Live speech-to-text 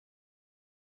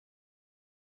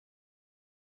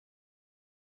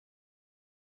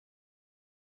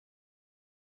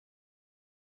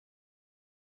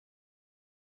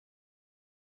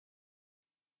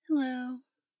Hello.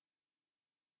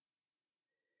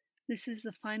 This is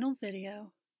the final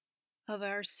video of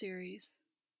our series.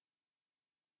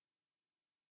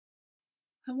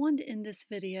 I wanted to end this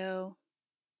video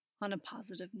on a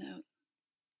positive note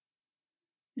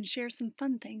and share some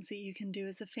fun things that you can do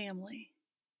as a family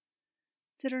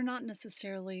that are not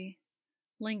necessarily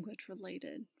language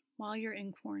related while you're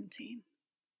in quarantine.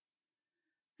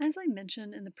 As I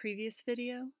mentioned in the previous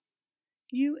video,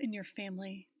 you and your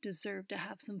family deserve to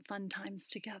have some fun times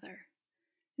together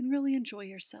and really enjoy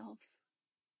yourselves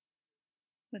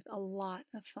with a lot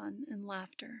of fun and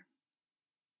laughter.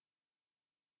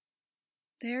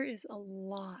 There is a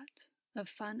lot of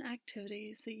fun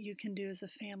activities that you can do as a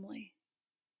family.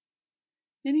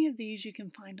 Many of these you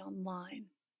can find online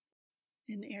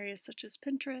in areas such as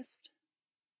Pinterest,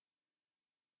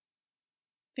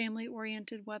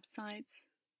 family-oriented websites,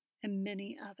 and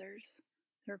many others.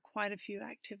 There are quite a few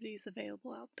activities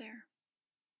available out there.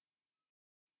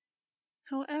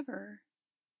 However,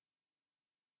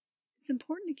 it's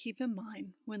important to keep in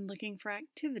mind when looking for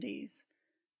activities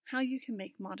how you can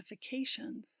make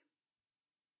modifications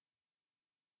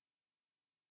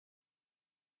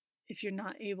if you're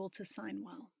not able to sign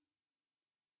well.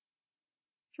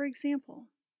 For example,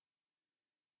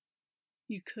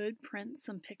 you could print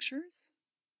some pictures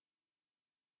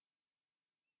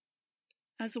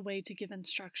as a way to give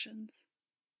instructions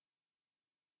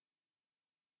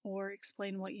or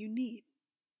explain what you need.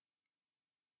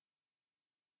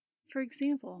 For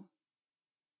example,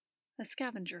 a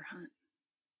scavenger hunt.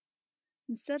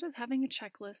 Instead of having a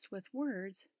checklist with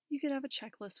words, you could have a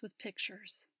checklist with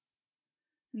pictures,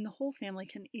 and the whole family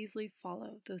can easily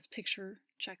follow those picture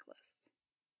checklists.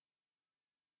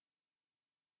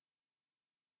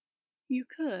 You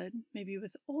could, maybe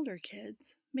with older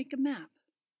kids, make a map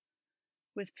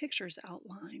with pictures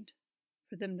outlined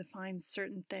for them to find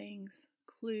certain things,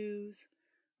 clues,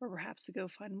 or perhaps to go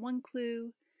find one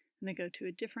clue and then go to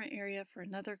a different area for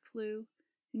another clue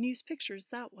and use pictures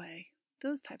that way.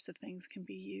 Those types of things can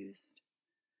be used.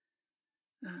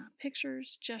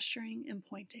 Pictures, gesturing, and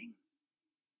pointing.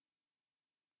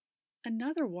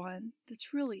 Another one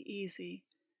that's really easy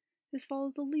is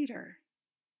follow the leader.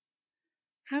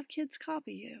 Have kids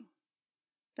copy you.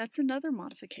 That's another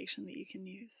modification that you can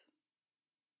use.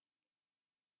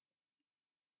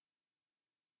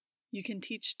 You can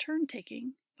teach turn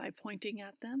taking by pointing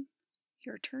at them.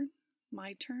 Your turn,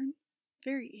 my turn,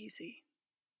 very easy.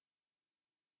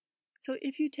 So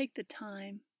if you take the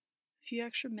time, a few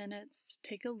extra minutes, to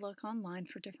take a look online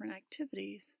for different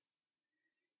activities,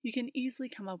 you can easily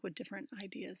come up with different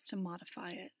ideas to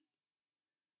modify it,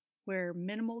 where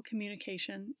minimal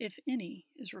communication, if any,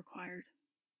 is required.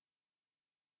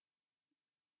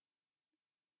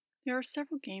 There are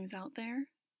several games out there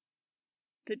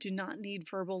that do not need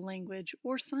verbal language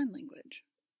or sign language.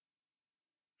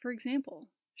 For example,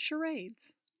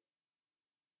 charades.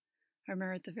 I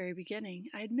remember at the very beginning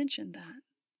I had mentioned that.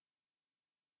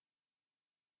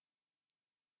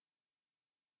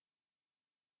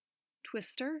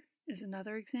 Twister is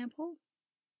another example.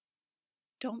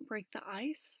 Don't break the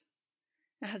ice.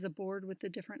 It has a board with the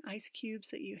different ice cubes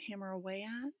that you hammer away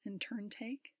at and turn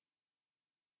take.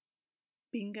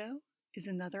 Bingo is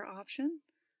another option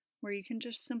where you can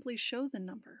just simply show the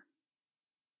number.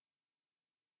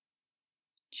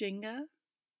 Jenga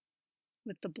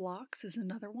with the blocks is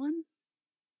another one.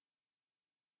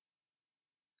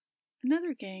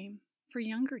 Another game for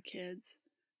younger kids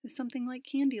is something like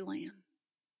Candyland,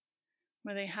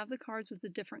 where they have the cards with the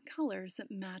different colors that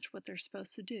match what they're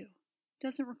supposed to do. It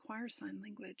doesn't require sign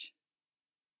language.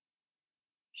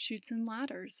 Chutes and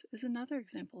Ladders is another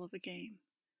example of a game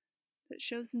that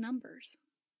shows numbers.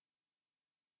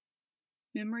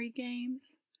 Memory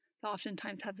games, they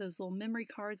oftentimes have those little memory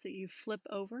cards that you flip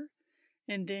over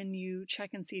and then you check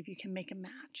and see if you can make a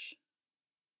match.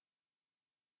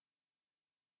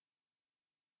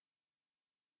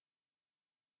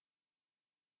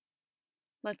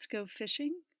 Let's Go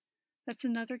Fishing. That's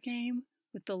another game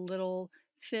with the little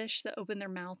fish that open their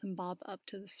mouth and bob up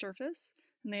to the surface.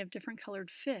 And they have different colored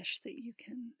fish that you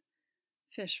can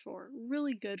fish for.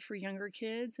 Really good for younger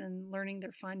kids and learning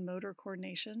their fine motor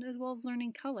coordination as well as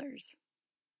learning colors.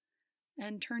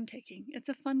 And turn taking. It's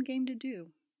a fun game to do.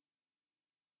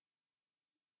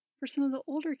 For some of the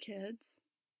older kids,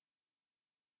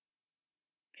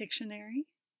 Pictionary,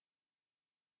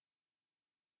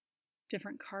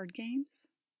 different card games,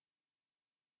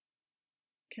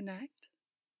 Connect,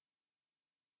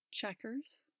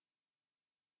 Checkers,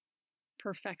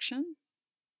 Perfection.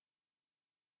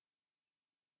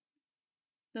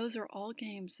 Those are all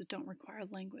games that don't require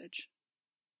language.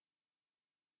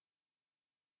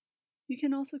 You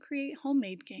can also create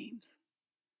homemade games,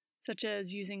 such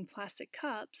as using plastic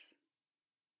cups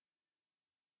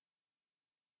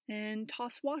and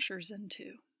toss washers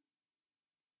into.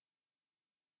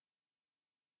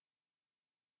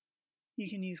 You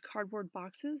can use cardboard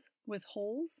boxes with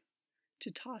holes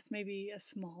to toss maybe a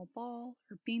small ball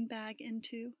or beanbag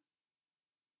into.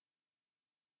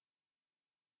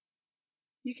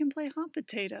 You can play hot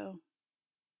potato.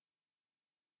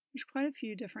 There's quite a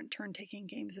few different turn-taking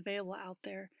games available out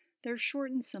there. They're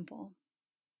short and simple.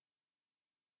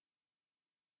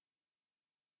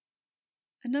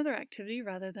 Another activity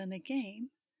rather than a game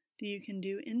that you can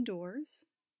do indoors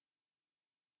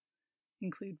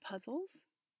include puzzles,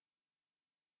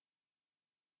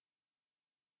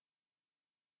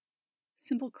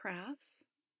 simple crafts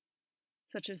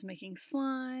such as making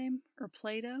slime or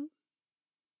Play-Doh,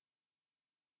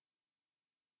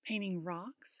 painting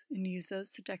rocks and use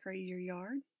those to decorate your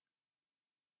yard,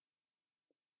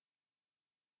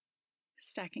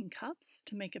 stacking cups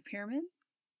to make a pyramid,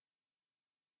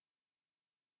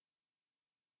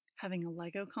 having a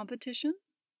Lego competition,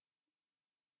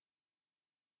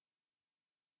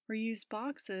 or use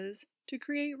boxes to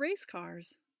create race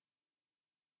cars.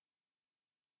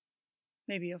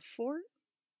 Maybe a fort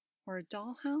or a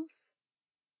dollhouse.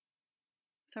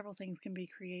 Several things can be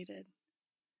created.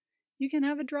 You can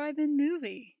have a drive-in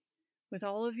movie with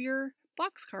all of your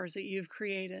boxcars that you've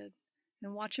created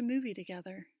and watch a movie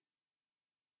together.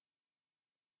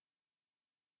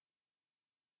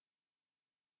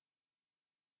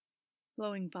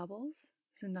 Blowing bubbles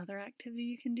is another activity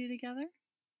you can do together.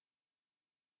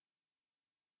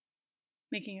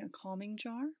 Making a calming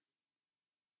jar.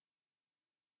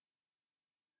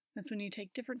 That's when you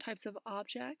take different types of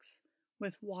objects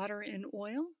with water and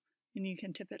oil and you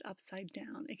can tip it upside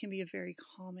down. It can be a very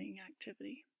calming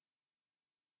activity.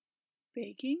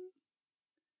 Baking.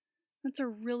 That's a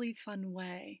really fun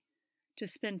way to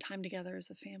spend time together as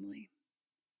a family.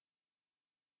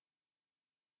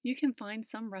 You can find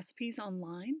some recipes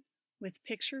online with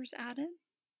pictures added.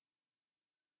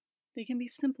 They can be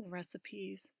simple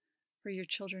recipes for your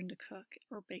children to cook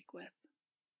or bake with.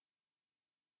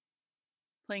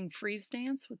 Playing freeze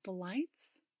dance with the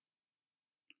lights.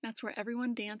 That's where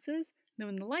everyone dances, and then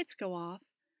when the lights go off,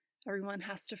 everyone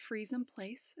has to freeze in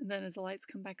place, and then as the lights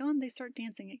come back on, they start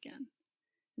dancing again.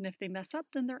 And if they mess up,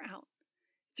 then they're out.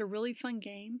 It's a really fun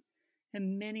game,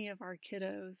 and many of our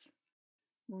kiddos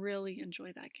really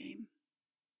enjoy that game.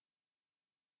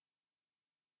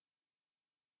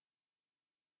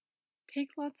 Take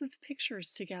lots of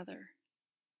pictures together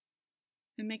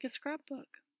and make a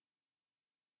scrapbook.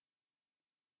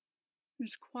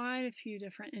 There's quite a few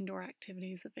different indoor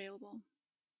activities available.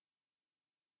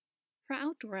 For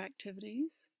outdoor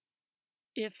activities,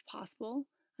 if possible,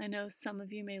 I know some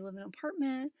of you may live in an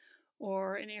apartment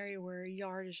or an area where a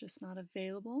yard is just not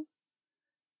available.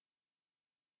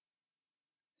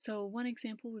 So one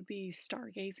example would be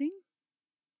stargazing,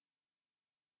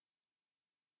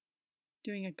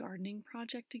 doing a gardening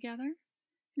project together,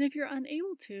 and if you're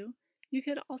unable to, you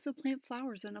could also plant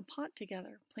flowers in a pot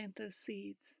together, plant those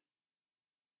seeds.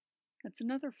 That's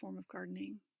another form of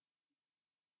gardening.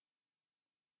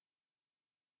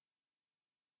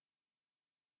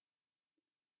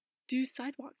 Do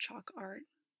sidewalk chalk art.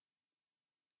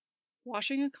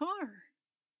 Washing a car.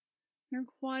 There are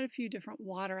quite a few different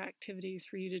water activities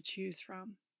for you to choose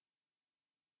from.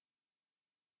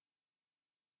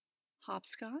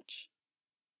 Hopscotch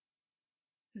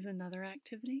is another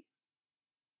activity.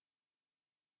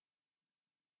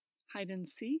 Hide and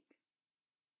seek.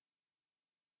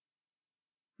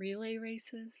 Relay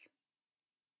races.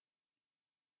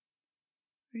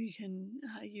 Or you can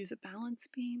use a balance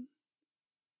beam.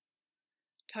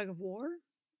 Tug of war,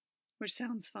 which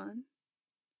sounds fun.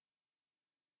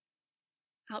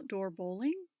 Outdoor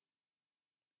bowling.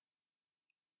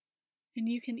 And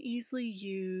you can easily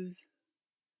use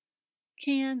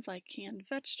cans like canned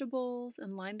vegetables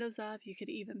and line those up. You could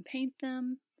even paint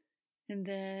them and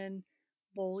then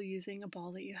bowl using a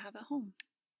ball that you have at home.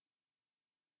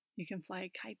 You can fly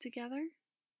a kite together.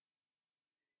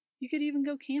 You could even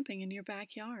go camping in your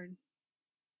backyard.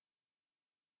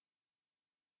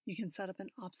 You can set up an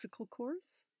obstacle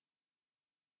course.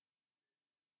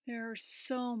 There are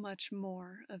so much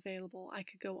more available. I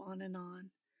could go on and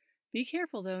on. Be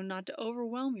careful, though, not to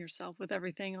overwhelm yourself with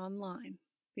everything online,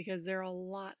 because there are a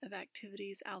lot of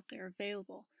activities out there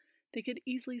available that could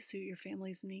easily suit your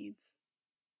family's needs.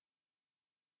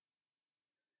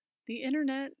 The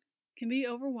internet can be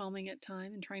overwhelming at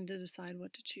times in trying to decide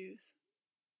what to choose.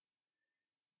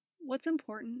 What's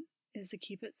important is to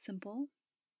keep it simple,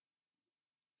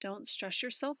 Don't stress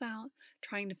yourself out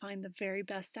trying to find the very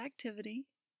best activity.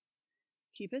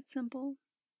 Keep it simple.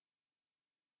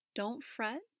 Don't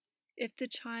fret if the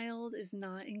child is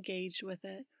not engaged with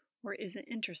it or isn't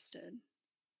interested.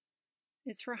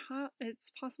 It's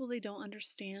possible they don't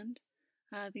understand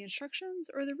the instructions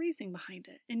or the reasoning behind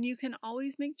it, and you can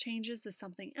always make changes to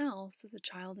something else that the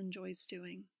child enjoys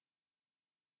doing.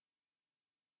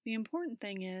 The important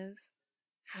thing is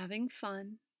having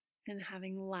fun and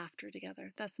having laughter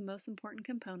together. That's the most important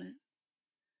component.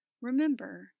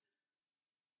 Remember,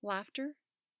 laughter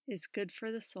is good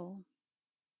for the soul.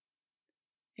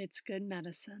 It's good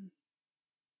medicine.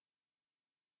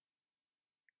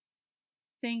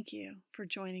 Thank you for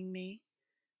joining me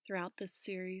throughout this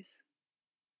series.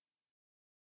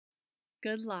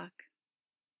 Good luck.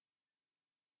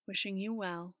 Wishing you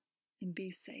well and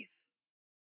be safe.